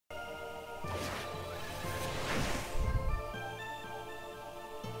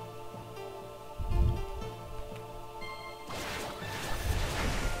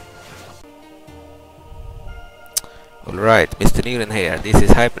Alright, Mr. M.U.G.E.N here. This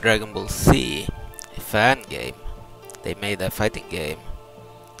is Hyper Dragon Ball Z, a fan game. They made a fighting game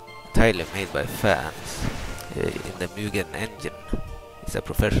entirely made by fans in the M.U.G.E.N engine. It's a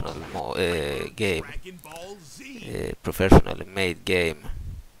professional game, professionally made game.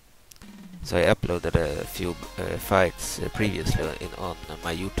 So I uploaded a few fights previously on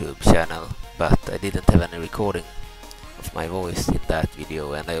my YouTube channel, but I didn't have any recording of my voice in that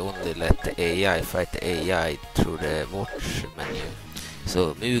video, and I only let the AI fight the AI through the watch menu.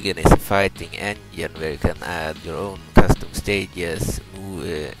 So M.U.G.E.N is a fighting engine where you can add your own custom stages,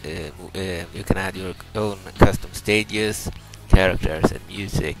 you can add your own custom stages, characters and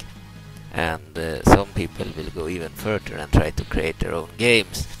music, and some people will go even further and try to create their own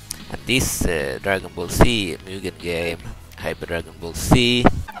games. And this Dragon Ball Z M.U.G.E.N game, Hyper Dragon Ball Z,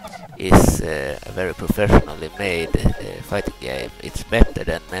 is a very professionally made fighting game. It's better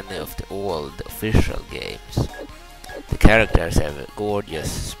than many of the old official games. The characters have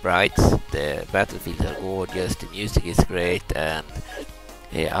gorgeous sprites, the battlefields are gorgeous, the music is great, and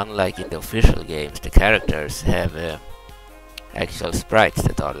unlike in the official games, the characters have actual sprites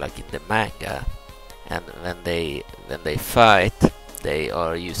that are like in the manga, and when they fight, they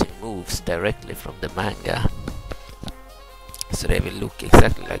are using moves directly from the manga. So they will look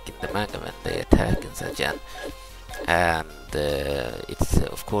exactly like in the manga when they attack and such, and it's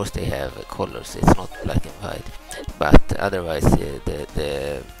of course they have colors, it's not black and white, but otherwise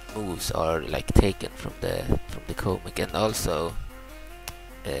the moves are like taken from the comic, and also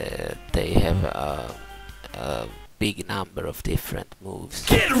they have a big number of different moves.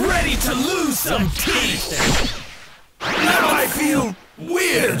 Get ready to lose some teeth! Now I feel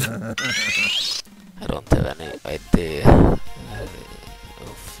weird! I don't have any idea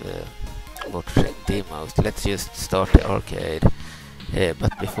of watching demos. Let's just start the arcade.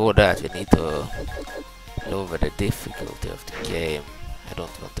 But before that we need to lower the difficulty of the game. I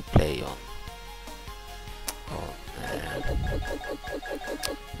don't want to play on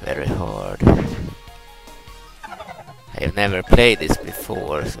very hard. I have never played this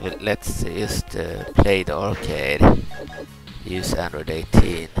before, so let's just play the arcade. Use Android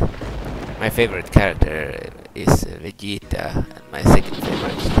 18. My favorite character is Vegeta, and my second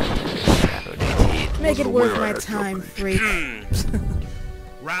favorite character is Android 18. Make it worth my time, freak.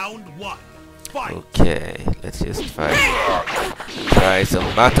 Round one. Fight. Okay, let's just fight. Try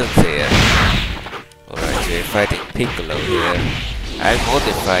some buttons here. Alright, we're fighting Piccolo here. I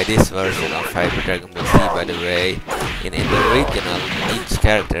modified this version of Hyper Dragon Ball Z, by the way. In the original, each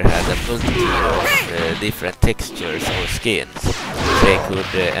character had a multitude of different textures or skins. They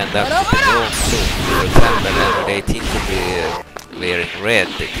could end up with a long look. For example, Android 18 could be wearing red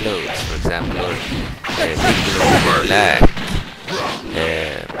clothes, for example, or Piccolo with black.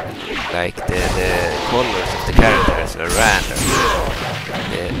 Like the colors of the characters were random.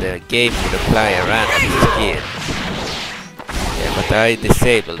 The game would apply a random skin. But I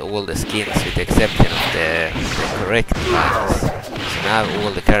disabled all the skins with the exception of the correct ones. So now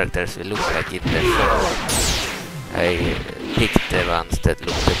all the characters will look like in the show. I picked the ones that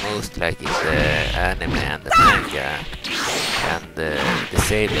look the most like in the anime and the manga, and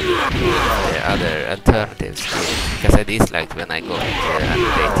disabled the other alternative skins, because I disliked when I got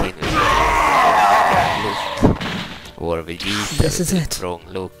Android 18 with look, or Vegeta with a strong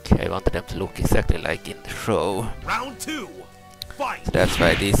look. I wanted them to look exactly like in the show. Round two. So that's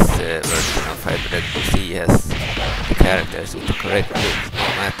why this version of Hyper Dragon Ball Z has the characters with the correct look, no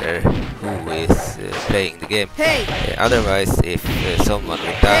matter who is playing the game. Otherwise, if someone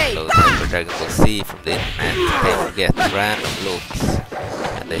will download Hyper Dragon Ball Z from the internet, they will get random looks,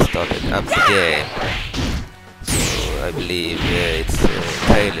 and they started up the game. So I believe it's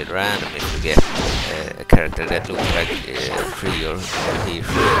entirely random if you get a character that looks like Free or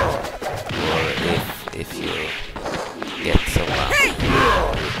if you get someone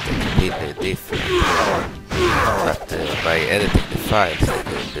completely different. But by editing the files, I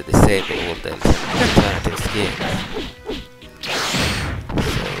could disable all the alternative skins.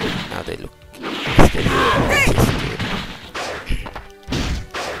 So now they look still good.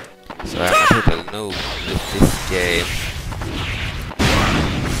 So I'm a total noob with this game.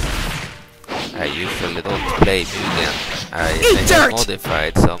 I usually don't play M.U.G.E.N. I have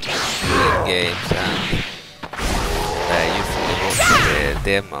modified some M.U.G.E.N games, and I usually watch the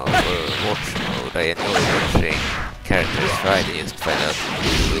demo or watch mode. I enjoy watching characters fight just to find out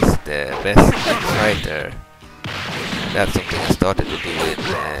who is the best fighter. That's something I started to do in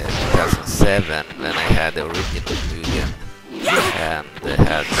 2007 when I had the original M.U.G.E.N and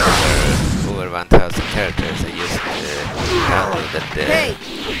had over 1000 characters. I just downloaded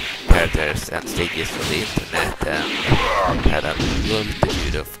the characters and stages from the internet and had a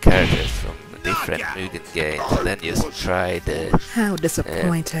multitude of characters from different M.U.G.E.N games, and then just tried How to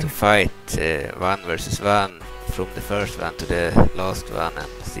disappointing. fight 1 versus 1 from the first one to the last one and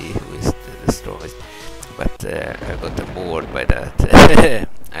see who is the strongest. But I got bored by that.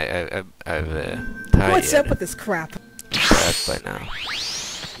 I've tired What's up with this crap? that by now.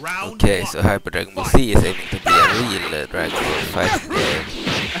 Okay, so Hyper Dragon Ball Z is aiming to be a real Dragon Ball fighting game.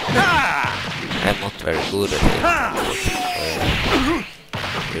 I'm not very good at it.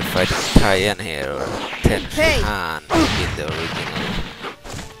 We're fighting Tien here, or Tenshin Han in the original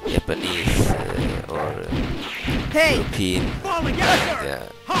Japanese or European.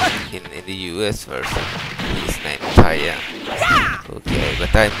 In the US version, he's named Tien. Okay,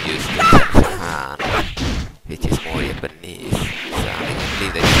 but I'm used to Tenshin Han, which is more Japanese. So I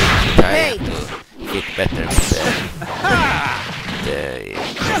believe they should Tien to fit better with the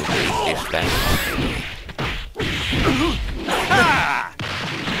English language.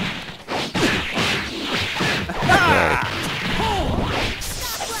 Right.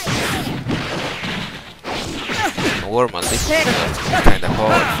 Normal, this is kind of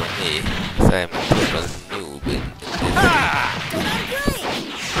hard for me, because I'm a total noob in this.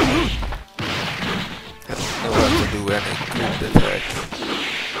 I don't know how to do any good attacks.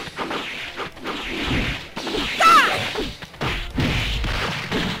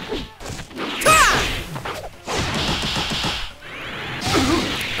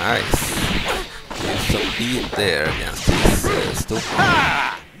 Nice. There's some beat there against his stomach.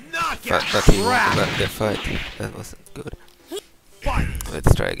 But he won the fight. That wasn't good.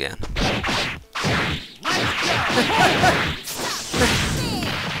 Let's try again.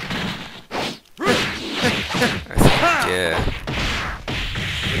 I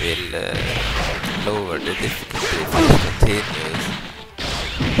think we'll lower the difficulty if it continues.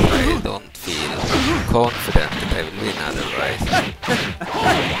 I don't feel confident that I will win otherwise.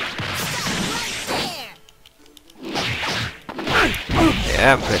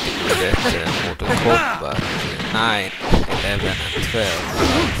 Yeah, I'm pretty good at Mortal Kombat 9, 11 and 12,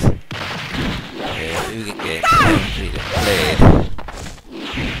 but M.U.G.E.N games I haven't really played.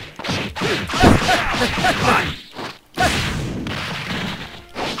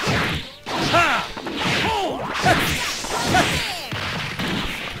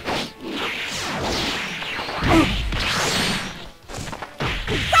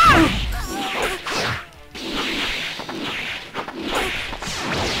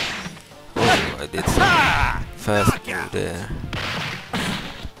 I did some fast move there,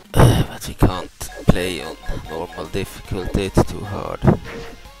 but we can't play on normal difficulty, it's too hard.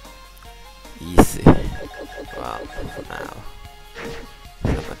 Easy one for now.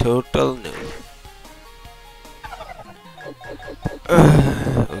 I'm a total noob.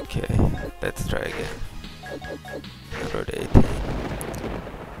 Okay, let's try again. 118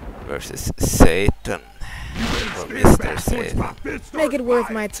 versus Satan. Or Mr. Satan. Make it worth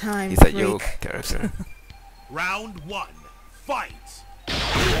my time, He's a freak. joke character. Round 1, fight!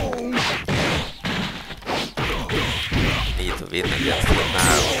 Need to win against him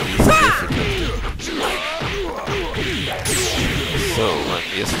now. He's difficult. So I'm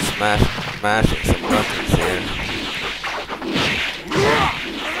just smashing some buttons here.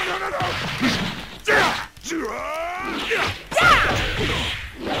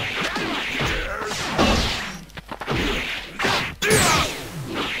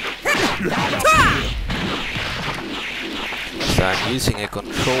 So I'm using a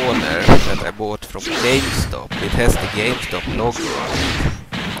controller that I bought from GameStop. It has the GameStop logo on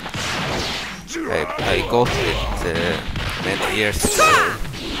it. I got it many years ago.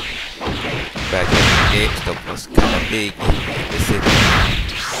 Back when GameStop was kind of big in the city.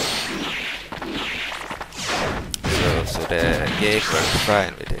 So the game works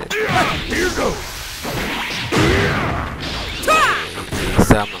fine with it. Here goes! He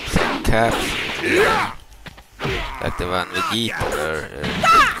summoned some capsules. Like the one Vegeta were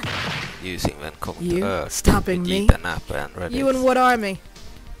using when coming to You Earth. stopping me? Vegeta, Nappa and Raditz. You and what army?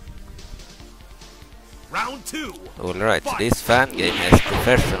 Round 2. Alright, so this fan game has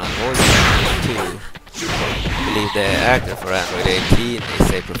professional voice actors too. I believe the actor for Android 18 is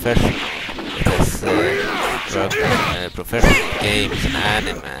a professional. It has worked on professional games and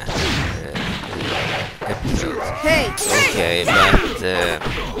anime episodes. Hey! Okay, but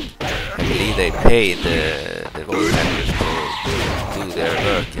I believe they paid the voice actors to do their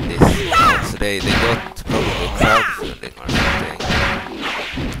work in this. So they got probably crowdfunding or something.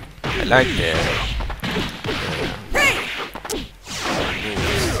 I like their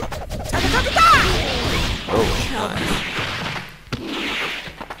moves. Oh, nice.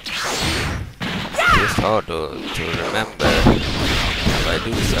 hard to remember how I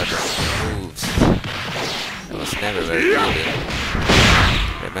do certain moves. I was never very good in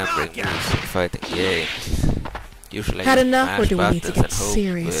remembering moves in fighting games. Usually Had I enough, or mash do we need to buttons get and hope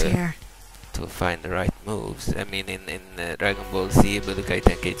serious here? to find the right moves. I mean, in Dragon Ball Z Budokai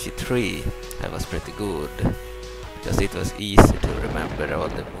Tenkaichi 3, I was pretty good because it was easy to remember all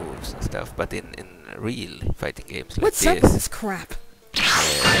the moves and stuff. But in real fighting games like What's up with this this, crap?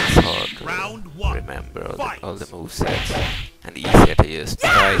 it's hard to remember all the movesets and easier to just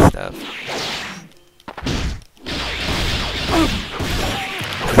try stuff.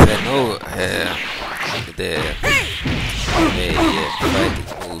 Because I know the way fighting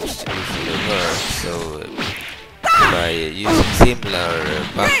moves usually work, so by using similar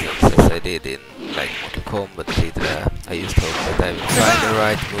buttons as I did in like Mortal Kombat, etc., I just hope that I will find the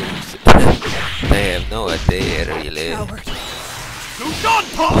right moves. They have no idea really.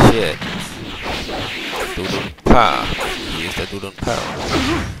 Shit. Dudon Pa. Use the Dudon Pa.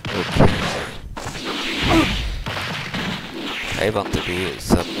 Okay. I want to do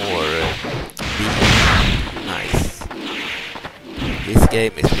some more nice. This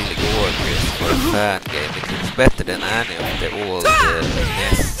game is really gorgeous for a fan game. It looks better than any of the old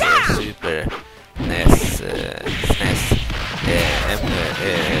NES, Super NES, SNES,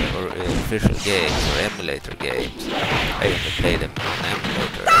 or official games or emulator games. I only played them on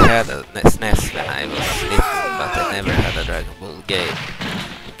emulator. I had a SNES when I was little, but I never had a Dragon Ball game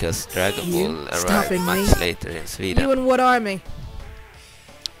because Dragon Ball arrived much later in Sweden. You and what army?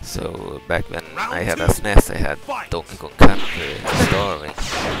 So back when I had a SNES, I had Donkey Kong Country and Starving.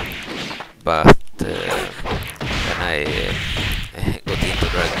 But when I got into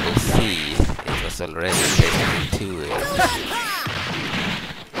Dragon Ball Z, it was already PlayStation 2.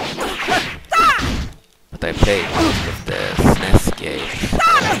 But I played most of the SNES games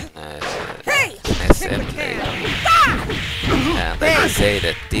on SNES emulator. And I can say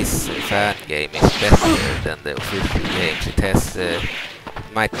that this fan game is better than the official games. It has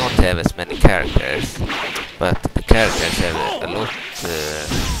might not have as many characters, but the characters have a lot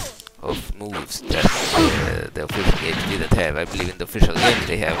of moves that the official games didn't have. I believe in the official games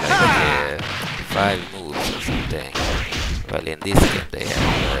they have like 5 moves or something, while in this game they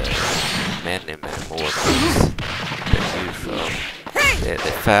have many more moves than usual.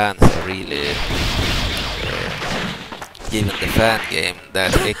 The fans are really giving the fan game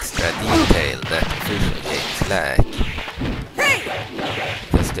that extra detail that official games lack.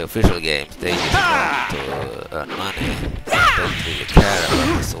 Because the official games, they just want to earn money, don't really care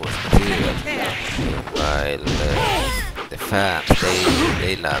about the source material, while the fans,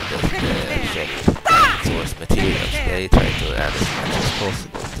 they love the actual source materials. They try to add as much as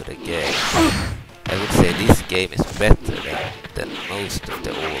possible to the game. I would say this game is better than most of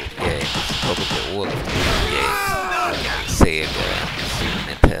the old games, probably all of the old games, SEGA,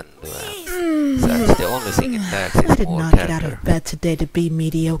 Nintendo, and such. The only thing it lacks is I did more not get out character. of bed today to be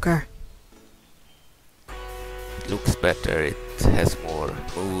mediocre. It looks better, it has more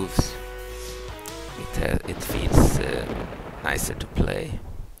moves, it feels nicer to play.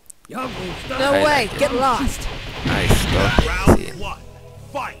 No I way, like it. get lost. Nice starting scene.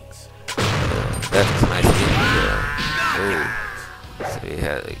 That was nice intro. Oh, so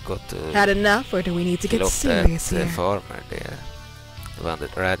we got to Had enough, or do we need to get kill off serious that here? farmer there. The one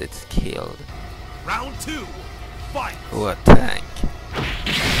that Raditz killed. Round 2, fight! Oh, a tank.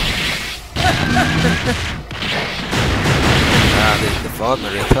 The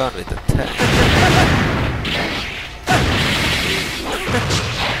farmer returned with a tank.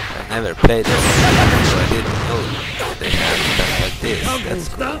 I never played it, so I didn't know they had stuff like this. That's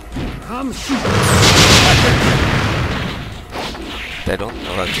cool. They don't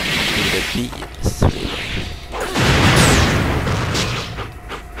know how to do the beams, really.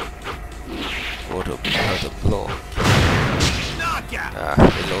 Or how to block.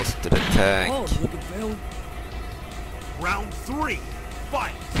 We lost to the tank. Round 3,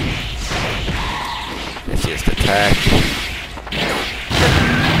 fight! Let's just attack.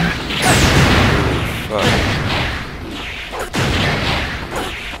 Fuck.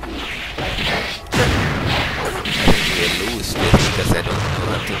 I lose this because I don't know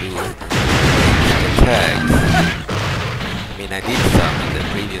how to do attacks. I mean, I did some in the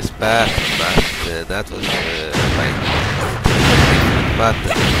previous battle, but that was like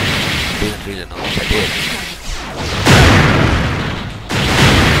button. Didn't really know what I did.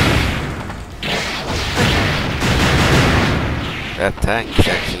 That tank is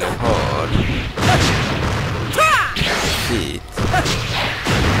actually hard. Defeat.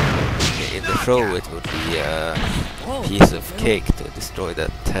 In the show it would be a piece of cake to destroy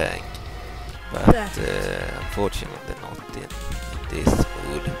that tank. but unfortunately not in this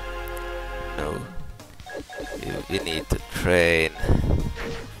mood. No, we need to train.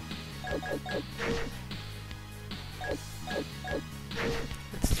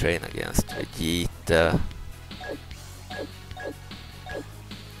 Let's train against Vegeta.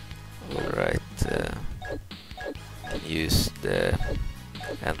 Alright, can use the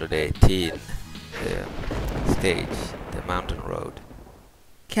 118 stage, the mountain road.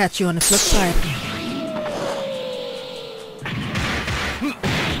 Catch you on the flip side.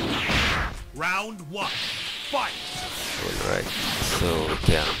 Round 1. Fight! Alright, so we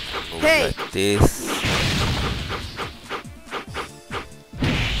can move Hey! like this.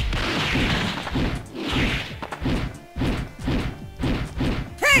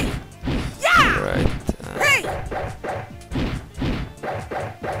 Hey! Yeah! Alright, Hey!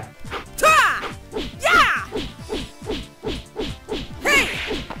 Ta! Yeah! Hey!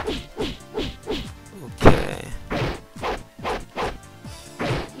 okay.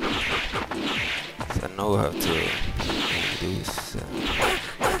 So I know how to do this.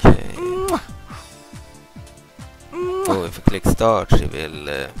 Okay. Oh, if I click start, she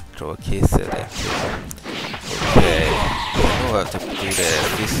will throw a kiss at it. Okay, I know how to do the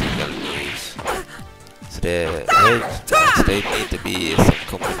physical moves. So the rage they need to be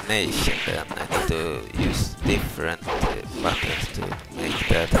some combination, then I need to use different buttons to make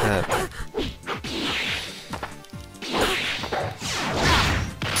that happen.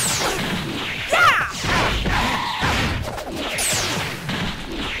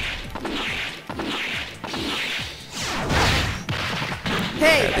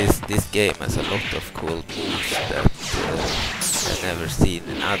 Hey! This game has a lot of cool moves that I've never seen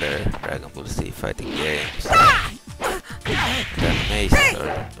in other Dragon Ball Z fighting games. The animations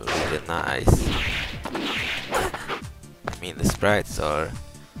are really nice. I mean, the sprites are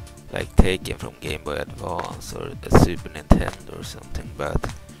like taken from GameBoy Advance or the Super Nintendo or something, but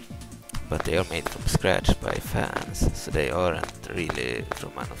they are made from scratch by fans, so they aren't really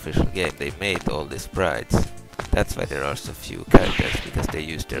from an official game. They made all the sprites. That's why there are so few characters, because they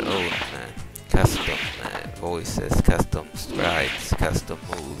use their own custom voices, custom sprites, custom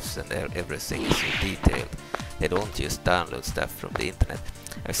moves, and everything is so detailed. They don't just download stuff from the internet.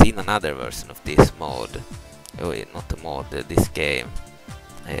 I've seen another version of this mod, not the mod, this game,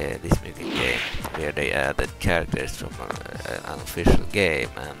 this M.U.G.E.N game, where they added characters from an official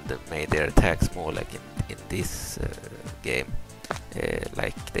game and made their attacks more like in this game.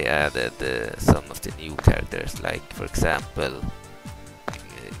 Like they added some of the new characters, like for example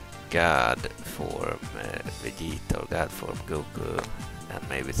God form Vegeta or God form Goku, and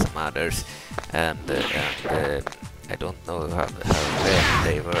maybe some others, and I don't know how well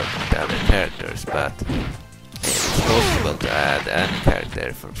they work with other characters, but it's possible to add any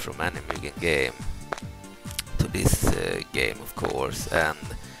character from any M.U.G.E.N game to this game, of course, and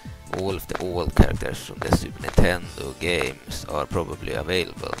all of the old characters from the Super Nintendo games are probably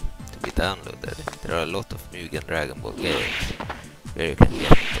available to be downloaded. There are a lot of M.U.G.E.N Dragon Ball games where you can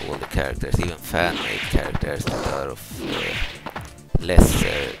get all the characters, even fan-made characters that are of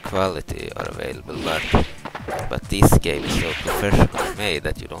lesser quality are available, but this game is so professionally made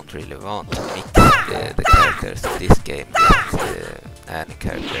that you don't really want to mix the characters of this game with any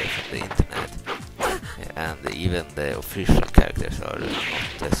character from the internet. And even the official characters are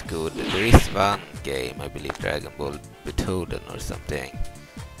not as good. There is one game, I believe Dragon Ball Butoden or something,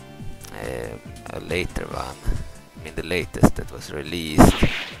 a later one, I mean the latest that was released,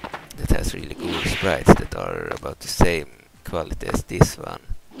 that has really cool sprites that are about the same quality as this one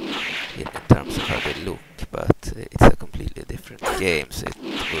in terms of how they look, but it's a completely different game, so it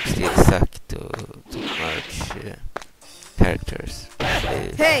would still suck to merge characters.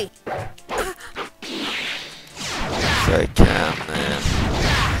 Hey! So I can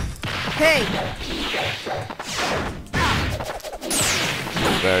Hey! do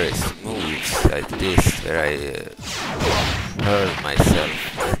various moves like this, where I hurl myself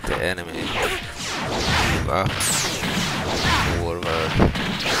at the enemy, move up, forward,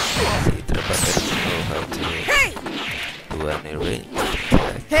 etc. But I don't know how to do any range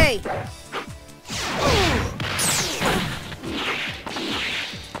attack. Hey!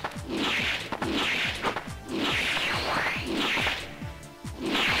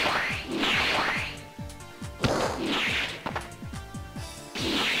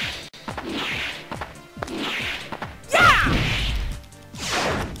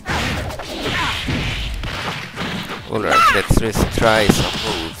 Alright, let's just try some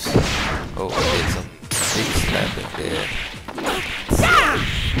moves. Oh, I did some big slapping there.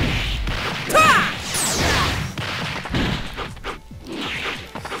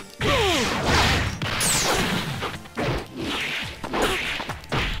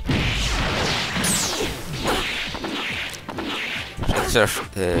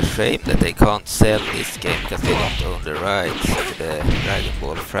 It's a shame that they can't sell this game because they don't own the rights to the Dragon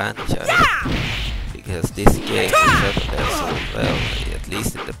Ball franchise. Because this game certainly has sold well, at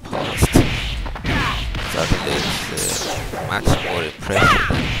least in the past. Certainly it's much more impressive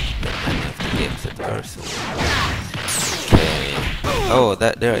than many of the games that were sold. Okay. Oh,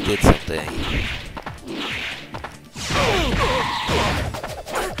 there I did something.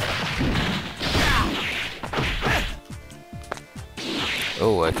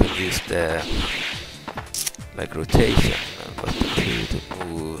 Oh, I can use the like rotation button to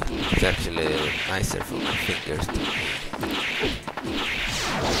move. It's actually nicer for my fingers to move.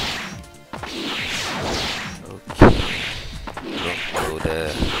 Okay. I don't know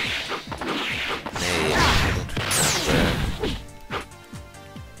the name. I don't remember.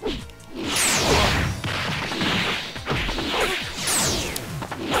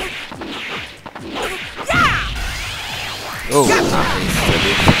 Oh, nice. I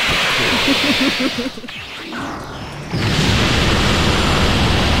did something cool.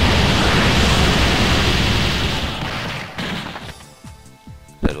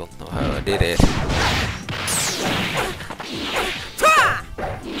 I don't know how I did it.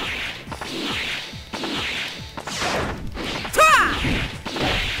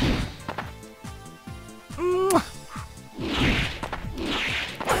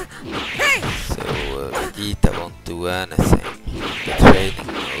 So, Vegeta won't do anything. The training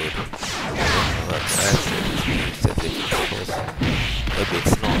mode. I don't know how to actually use it if it's possible. Maybe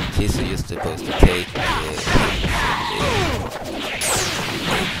it's not. He's just supposed to take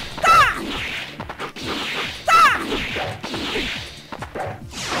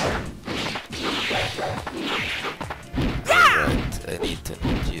Right, I need to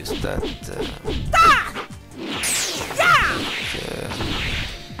not use that. I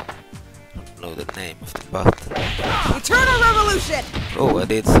don't know the name of the button. Eternal Revolution! Oh, I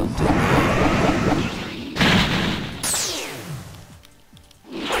did something.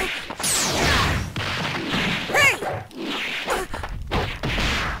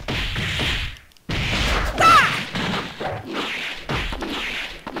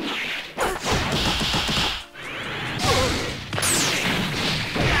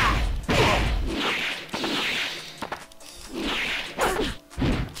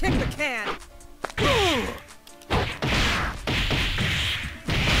 Kick the can!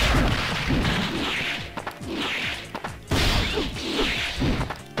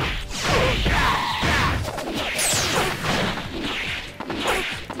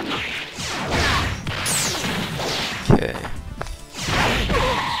 Okay.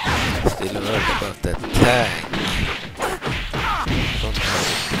 Still worried about that tank. Don't know how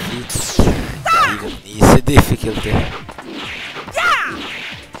to defeat the tank, even on easy difficulty.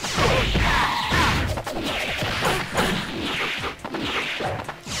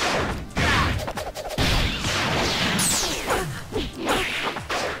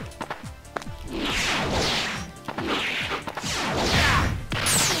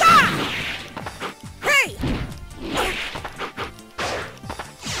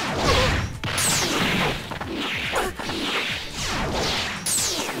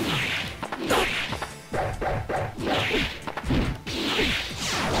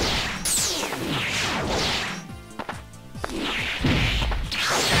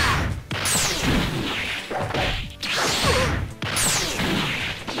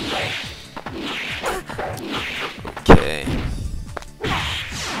 Okay.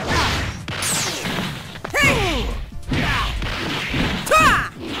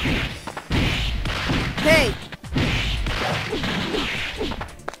 Hey!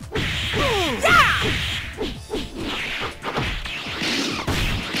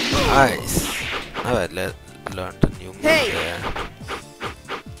 Nice. Now I learned a new move Hey. there.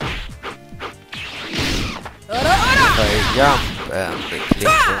 If I jump and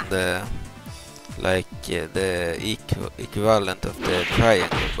click on the the equivalent of the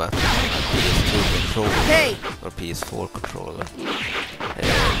triangle button on PS2 controller Hey. or PS4 controller,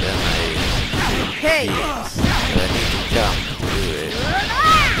 then I Hey. use. I need to jump to do it.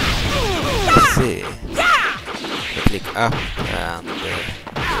 Let's see. I click up and the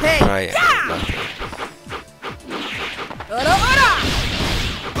Hey. triangle button.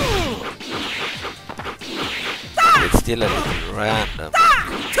 It's still a little random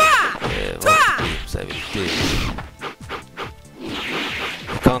what schemes I will do.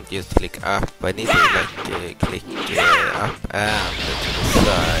 I can't just click up, I need to click up and to the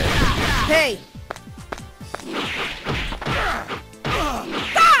side. Hey!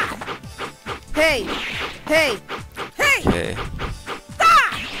 Hey! Hey! Hey! Okay.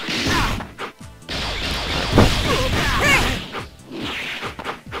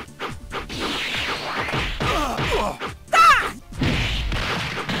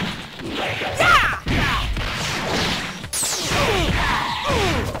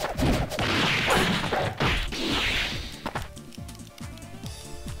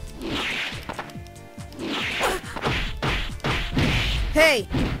 Hey!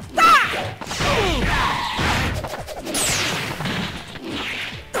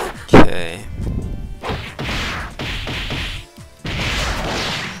 Okay.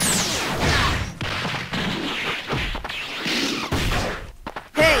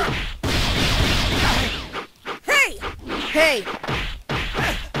 Hey! Hey! Hey!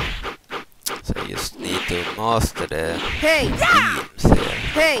 So I just need to master the Hey! beams here.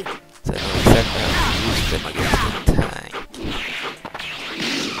 Hey! So I know exactly how to use them against the tank.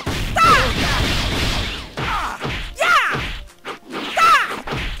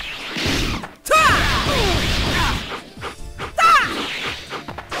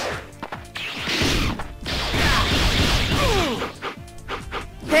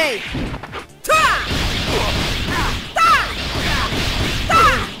 Hey!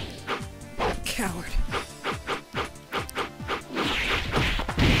 Coward.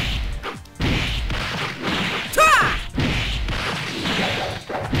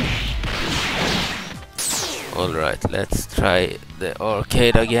 Alright, let's try the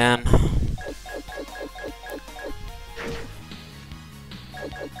arcade again.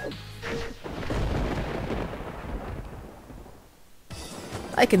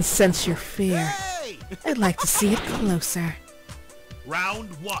 I can sense your fear. Hey! I'd like to see it closer. Round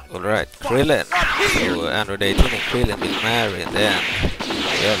one. Alright, Krillin. So Android 18 and Krillin will marry and then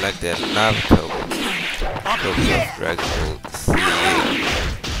they are like the love couple. Couple of Dragon Ball Z in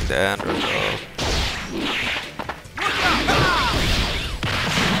the Android of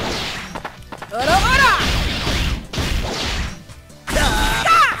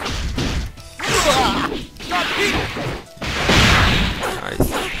nice.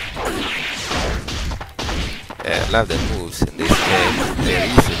 Yeah, I love the moves in this game. They're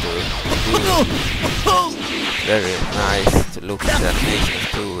easy to do. Very nice to look at the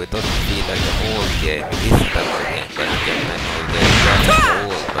animations too. It doesn't feel like an old game. It isn't an old game, but again, I know the graphics are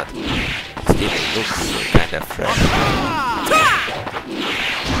old, but still it looks kind of fresh.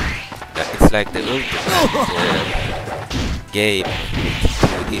 It's like the ultimate game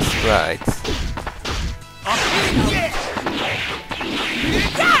with these sprites.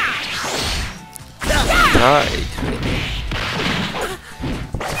 Tight.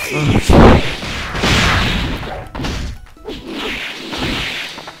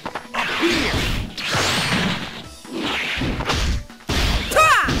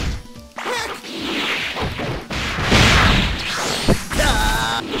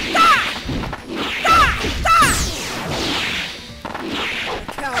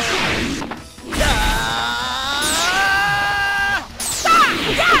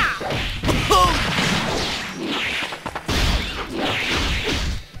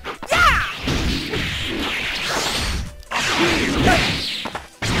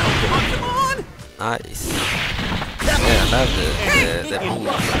 Nice. Yeah, I love the moves and all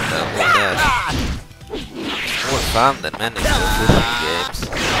that. More fun than many different games.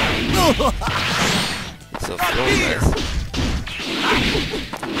 It's so flawless.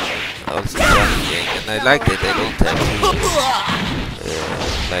 Also challenging, and I like that they don't have to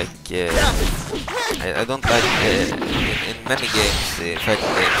I don't like in many games,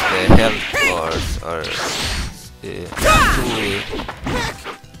 fighting games, the health bars are too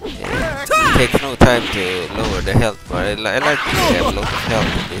it takes no time to lower the health bar. I like that they have a lot of health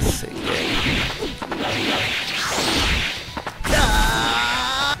in this game.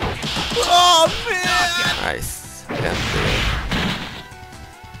 Oh man! Nice. And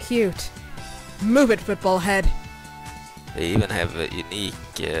Cute. Move it, football head. they even have unique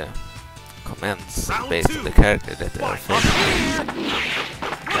comments based on the character that they are facing.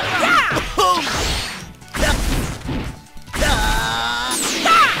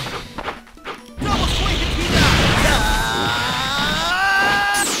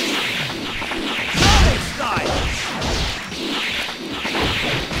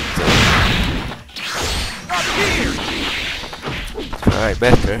 Try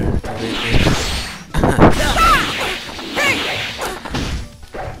better to win this.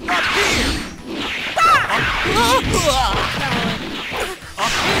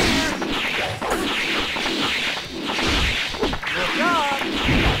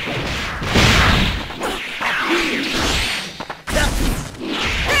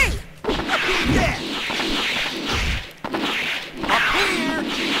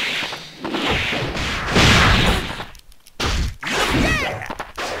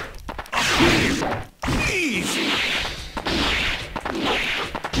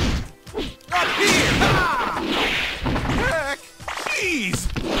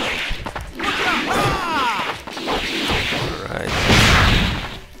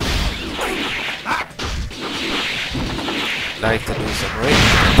 like to do some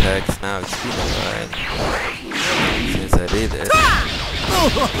ranged attacks now. It's been a while since I did it. I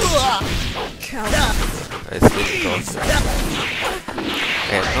still got it.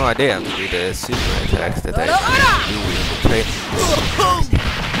 I have no idea how to do the super attacks that I do in the training.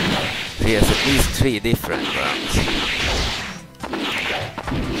 He has at least 3 different rounds.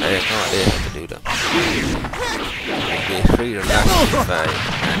 I have no idea how to do them. I'd be really lucky if I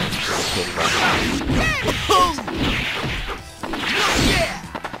managed to kill one.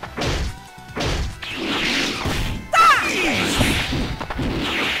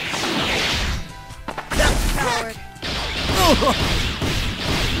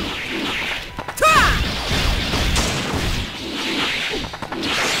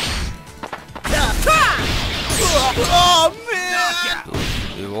 Oh man!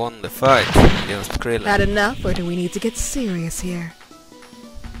 We won the fight against Krillin. That enough, or do we need to get serious here?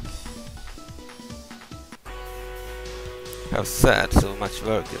 How sad, so much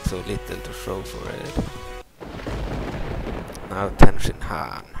work and so little to show for it. Now Tenshin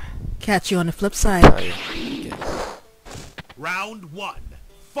Han. Catch you on the flip side. Again. Round 1.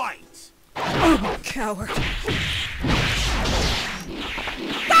 Fight! Oh, coward.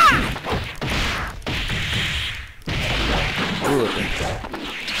 Good.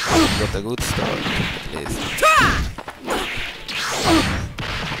 Got a good start, at least.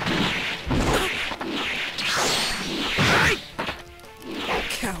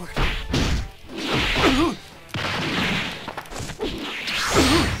 Coward.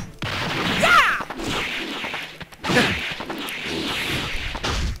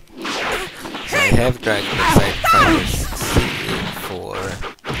 So I have Dragon Ball Fighters C for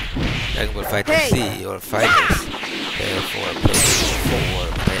Dragon Ball Fighter C or Fighters for PlayStation 4,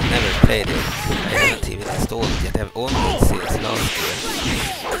 but I never played it. I haven't even installed it yet. I've owned it since last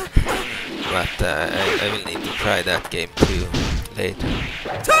year. But I will need to try that game too later.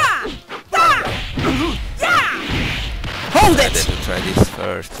 Hold I it! had to try this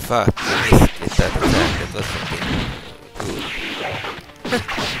first. Fuck, I missed with that attack. That was something good.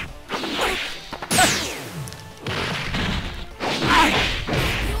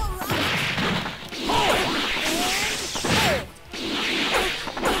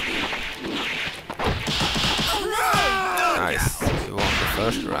 Nice, we won the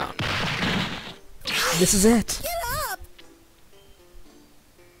first round. This is it.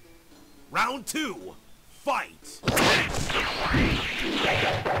 Round 2. Fight!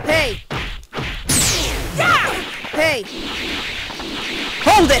 Hey! Hey!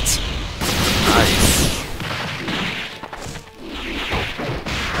 Hold it! Nice.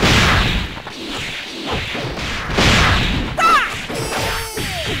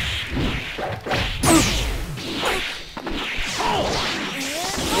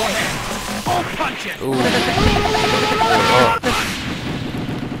 I'll punch it! Ooh. Oh.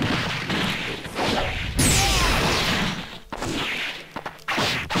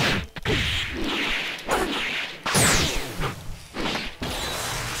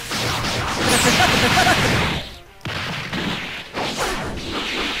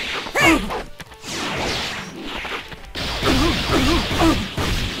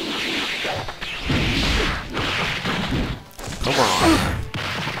 Come on.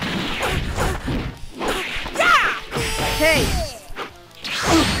 Hey!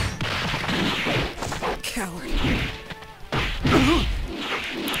 Coward.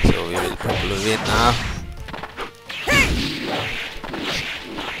 So we will probably win now.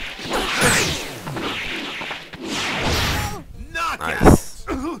 Nice.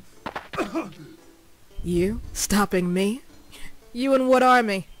 You? Stopping me? You and what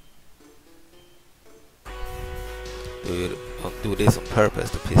army? Do you do this on purpose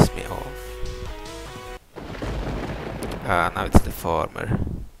to piss me off? Ah, now it's the farmer.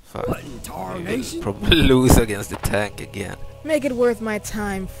 Fuck. We will probably lose against the tank again. Make it worth my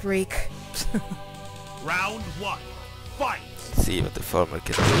time, freak. Round 1. Fight! See what the farmer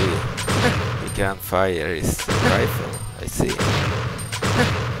can do. He can fire his rifle, I see.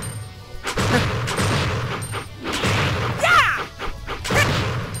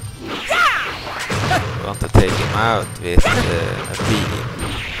 I want to take him out with a beam.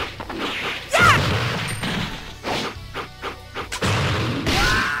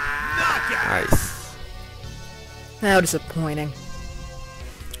 Nice. How disappointing.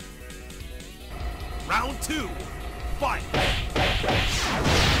 Round 2. Fight!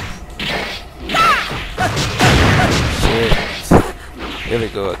 Shit. Here we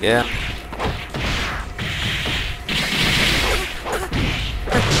go again.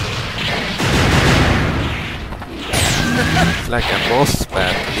 It's like a boss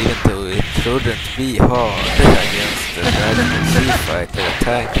battle, even though it shouldn't be hard against the Dragon Sea Fighter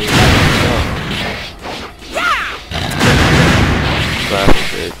attack is strong. But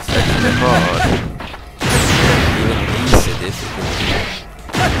it's actually hard. Even on easy difficulty.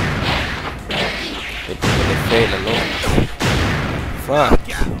 They probably fail a lot. Fuck.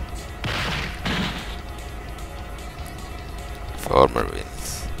 Farmer wins.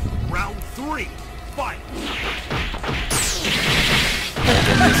 Round 3, fight!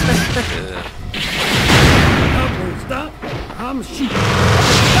 Stop! I'm shooting.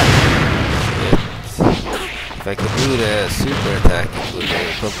 If I could do the super attack, it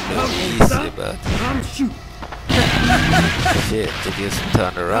would probably be easy, but I'm shooting. shit, it just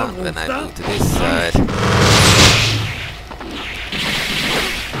turned around when I moved to this side.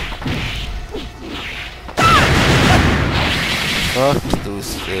 Fuck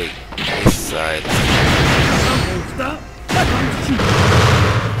those this side. Stop! I'm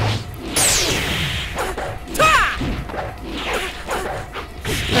shooting.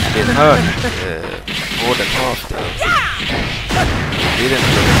 It's been hurt more than half though. It didn't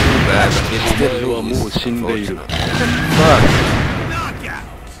look too bad, but we'll still lose, unfortunately. Fuck!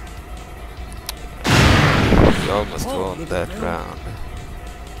 We almost won that round.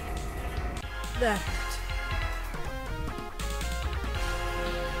 That hurt.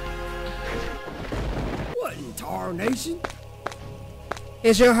 What in tarnation?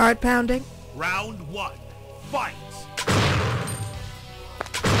 Is your heart pounding? Round 1, fight!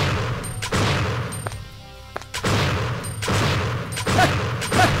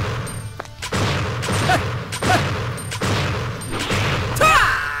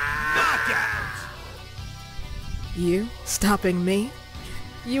 You? Stopping me?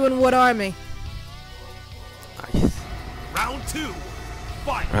 You and what army? Nice. Round 2,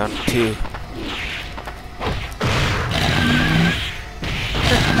 fight! Round 2.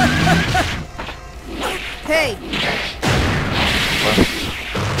 Hey! What?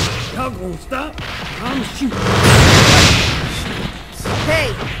 Y'all gonna stop? I'm shooting.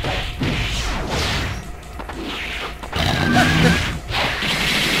 Hey!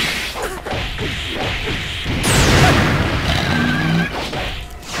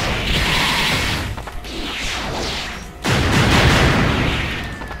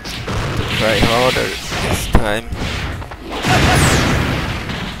 Try harder this time.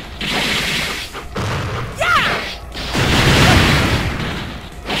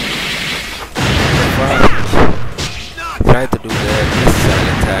 Tried to do the missile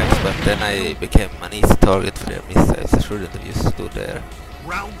attacks, but then I became an easy target for their missiles. I shouldn't have just stood there.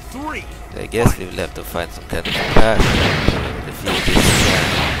 Round 3. I guess we will have to find some kind of path to defeat this guy.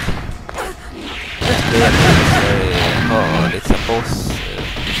 This game is very hard. It's a boss,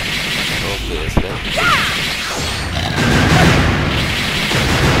 obviously.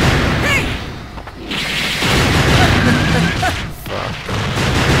 Fuck.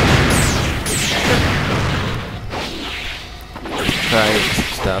 Trying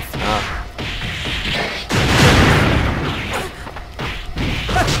some stuff now.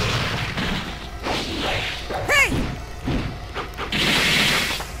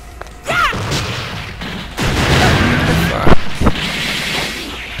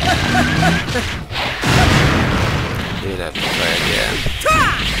 We'll have to try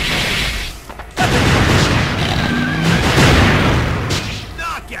again.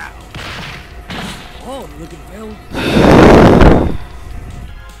 Knockout! Oh, look at Bill.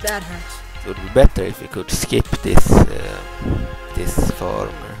 That hurts. It would be better if we could skip this this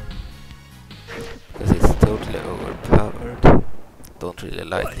farmer, because it's totally overpowered. Don't really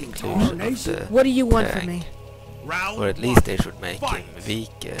like the inclusion of the What do you want tank. from me? Round Or at 1, least they should make fight. him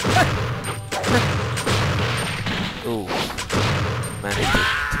weaker. Ooh, managed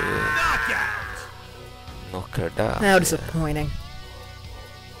to Knockout! knock her down. How disappointing.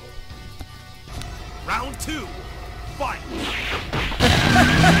 Round 2, fight!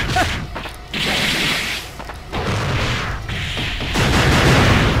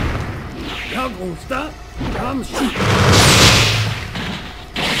 Y'all gonna stop? I'm shooting.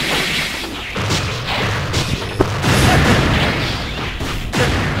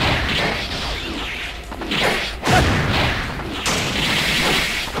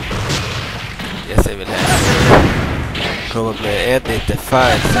 Yes, I will have to probably edit the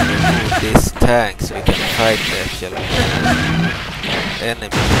files and remove this tank so we can fight the actual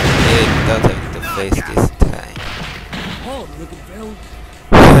enemies without having to face this tank. Oh, look at Bill.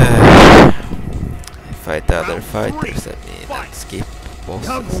 Fight the other fighters, I mean, and skip Y'all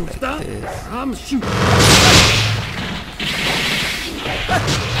bosses gonna like stop? this. I'm shooting.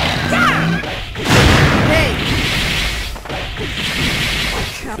 Hey!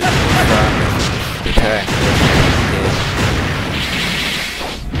 The tank is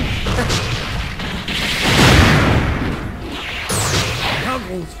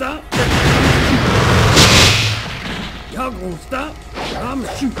gonna stop? Y'all gonna stop? I'ma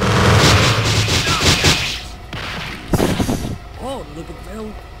shoot. Oh, look at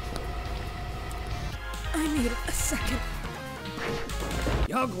Phil. I need a second.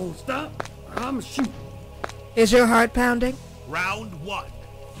 Y'all gonna stop? I'ma shoot. Is your heart pounding? Round 1.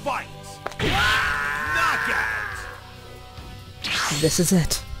 Fight! Knockout! This is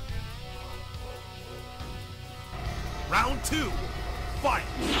it. Round 2. Fight!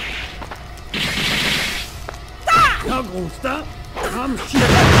 Y'all gonna stop? I'ma shoot.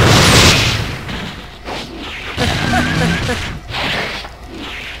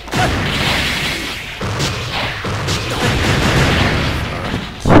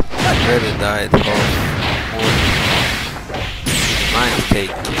 Already died of more. Mine's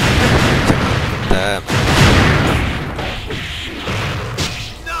taking damn.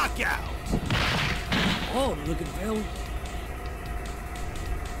 Knockout! Oh, look at Phil.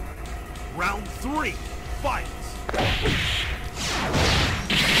 Round 3. Fight!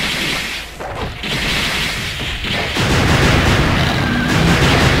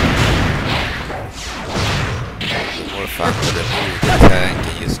 More fun to remove the tank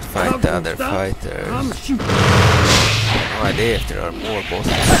and just fight the other fighters. I'ma shoot. No idea if there are more bosses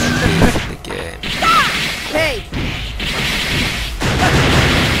like this in the game. Hey!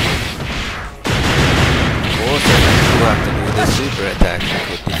 Of course, if you have to do the super attack, you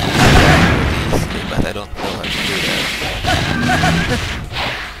could defeat the tank pretty easily, but I don't know how to do that.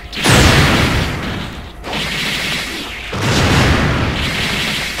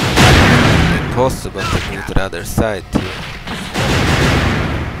 Impossible to move to the other side too.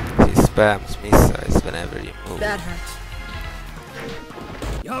 He spams missiles whenever you move. That hurts.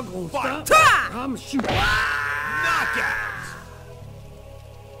 Y'all gonna Fight. stop? I'ma shoot. Knockout!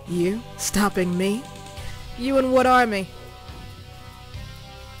 You stopping me? You and what army?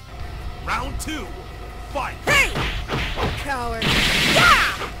 Round 2. Fight! Coward.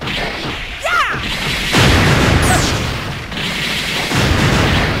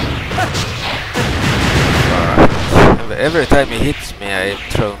 Every time he hits me, I am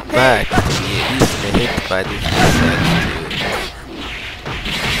thrown back to be easily hit by this missile too.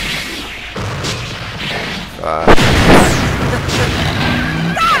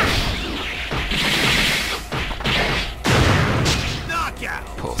 Knockout!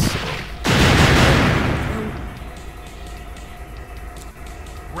 Possible.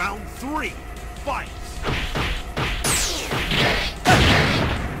 Round 3. Fight!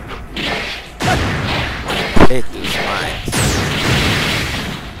 Hate those mines.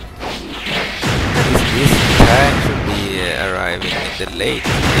 This tank should be arriving in the late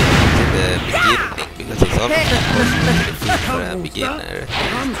game, in the beginning, because it's often possible to defeat for a beginner.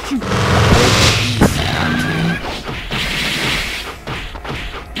 I'ma shoot. Easy now too.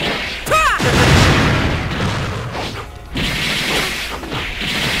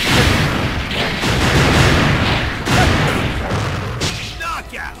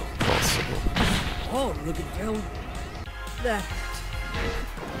 Knockout! Possible. Oh, look at Phil. That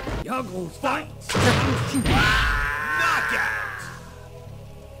hurt. Y'all gonna stop? I'ma shoot. Knockout!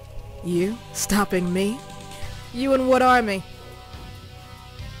 You stopping me? You and what army?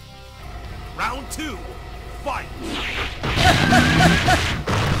 Round 2. Fight!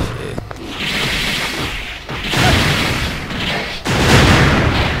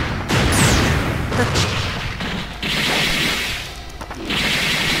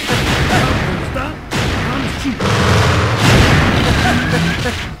 Stop. I'ma shoot.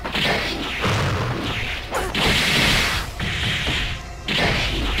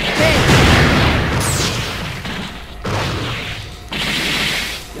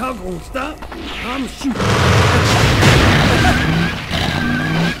 Y'all gonna stop? I'ma shoot.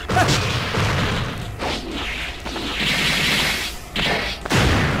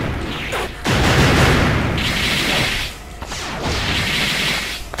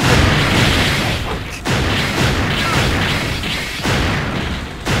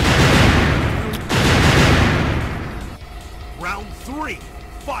 Round 3.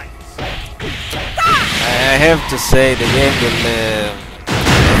 Fight! I have to say the game will...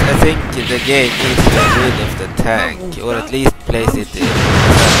 I think the game needs to get rid of the tank, or at least place it in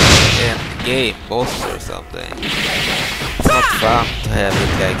an game boss or something. It's not fun to have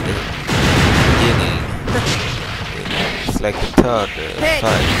it like the beginning. It's like the third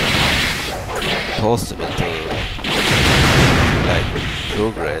fight. Possible to like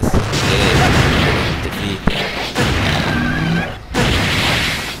progress in the game, defeat it.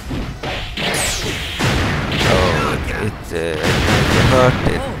 It hurt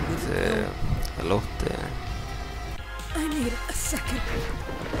it a lot there. I need a second.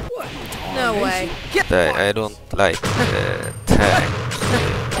 No way. I don't like tank.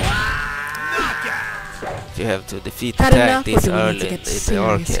 You have to defeat the Had tank enough, or this do we need early to in get the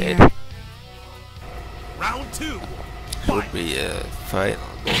serious arcade. here? Round 2. Should Fight. be a final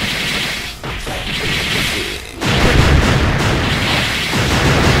boss.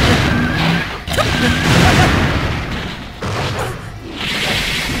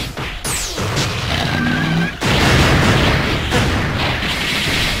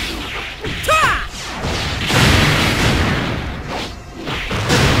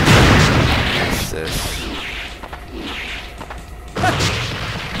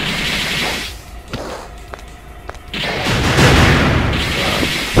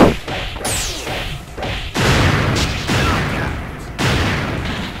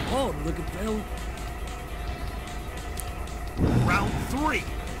 Oh, look at that. Round 3.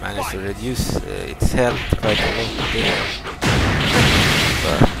 Managed to Fight. reduce its health quite a lot there,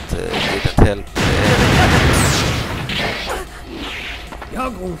 but didn't help.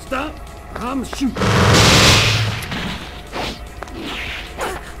 Y'all gonna stop? I'm shooting.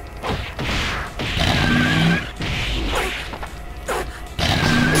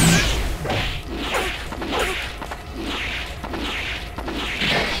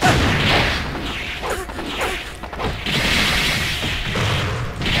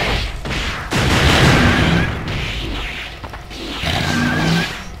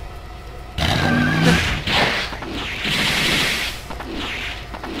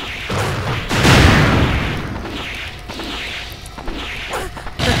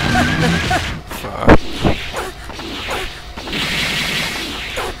 Fuck.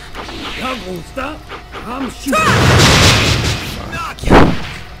 Y'all gonna stop? I'm shooting.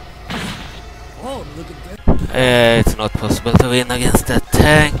 Oh, look at that. It's not possible to win against that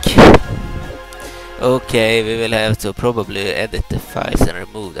tank. Okay, we will have to probably edit the files and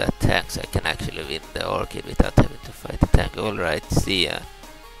remove that tank so I can actually win the arcade without having to fight the tank. Alright, see ya.